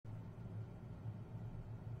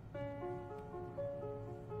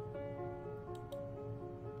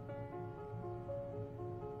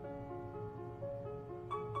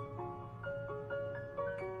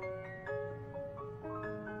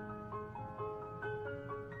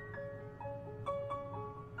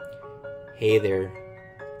Hey there,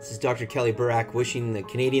 this is Dr. Kelly Burak wishing the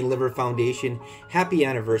Canadian Liver Foundation happy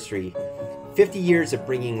anniversary. 50 years of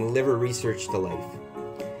bringing liver research to life.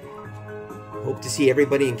 Hope to see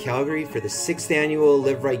everybody in Calgary for the 6th annual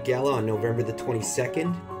Live Right Gala on November the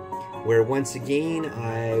 22nd, where once again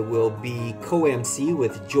I will be co-MC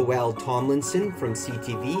with Joelle Tomlinson from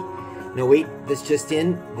CTV. No wait, this just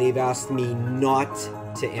in, they've asked me not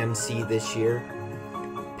to MC this year.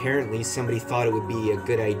 Apparently somebody thought it would be a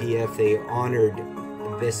good idea if they honored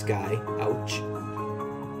this guy. Ouch.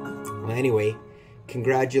 Well, anyway,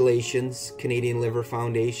 congratulations, Canadian Liver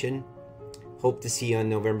Foundation. Hope to see you on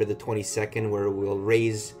November the 22nd, where we'll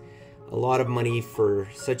raise a lot of money for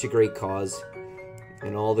such a great cause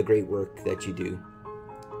and all the great work that you do.